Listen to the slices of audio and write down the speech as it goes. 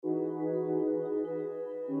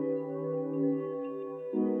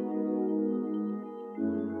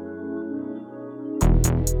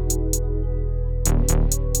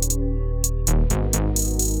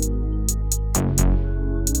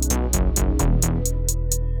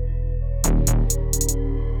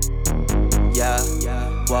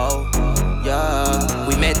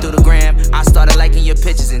liking your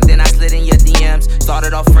pictures and then I slid in your DMs.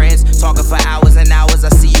 Started off friends, talking for hours and hours. I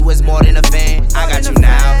see you as more than a fan. I got you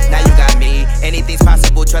now you got me. Anything's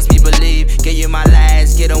possible, trust me, believe. Give you my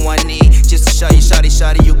last, get on one knee, just to show you,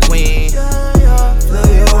 shawty, you queen.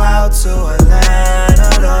 Flew you out to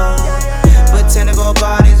Atlanta, though. Botanical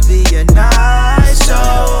Gardens be a nice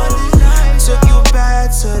show. Took you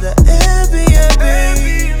back to the Airbnb.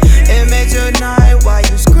 It made your night while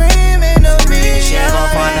you screaming to me. She ain't gon'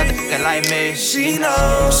 find another nigga like me. She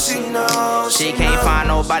knows, she knows. She can't find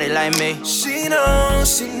nobody like me. She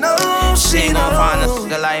knows, she knows. She ain't gon' find a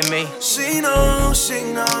nigga like me. She knows,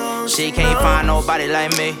 she knows. She can't find nobody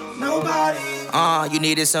like me. Nobody. You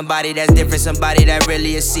needed somebody that's different, somebody that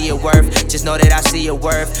really is see your worth. Just know that I see your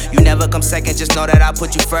worth. You never come second, just know that I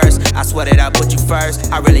put you first. I swear that I put you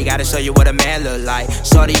first. I really gotta show you what a man look like.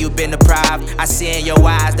 Shorty, you been deprived. I see in your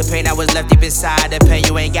eyes the pain that was left deep inside. The pain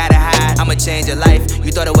you ain't gotta hide. I'ma change your life.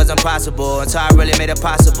 You thought it was impossible until I really made it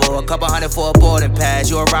possible. A couple hundred for a boarding pass.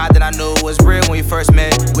 You arrived and I knew it was real when we first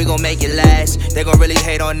met. We gon' make it last. They gon' really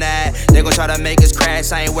hate on that. They gon' try to make us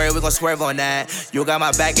crash. I ain't worried, we gon' swerve on that. You got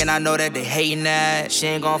my back and I know that they hating that. She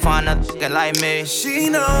ain't gon' find a nigga like me. She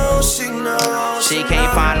knows, she knows. She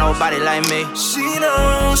can't find nobody like me. She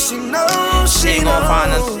knows, she knows. She ain't gon'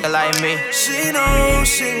 find a nigga like me. She knows,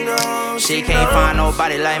 she knows. She can't find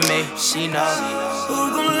nobody like me. She knows. Who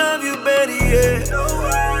gon' love you better, yeah?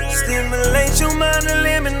 Stimulate your mind,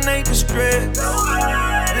 eliminate the stress.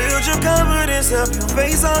 Build your confidence, help you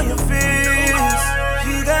face all your fears.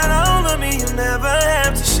 You got all of me, you never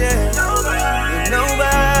have to share with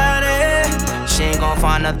nobody. She ain't gon'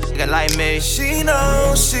 find a nigga like me. She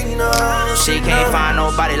knows, she knows. She can't find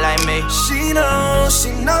nobody like me. She knows,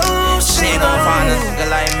 she knows. She ain't gon' find a nigga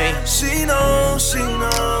like me. She knows, she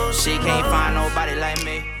knows. She can't find nobody like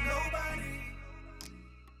me.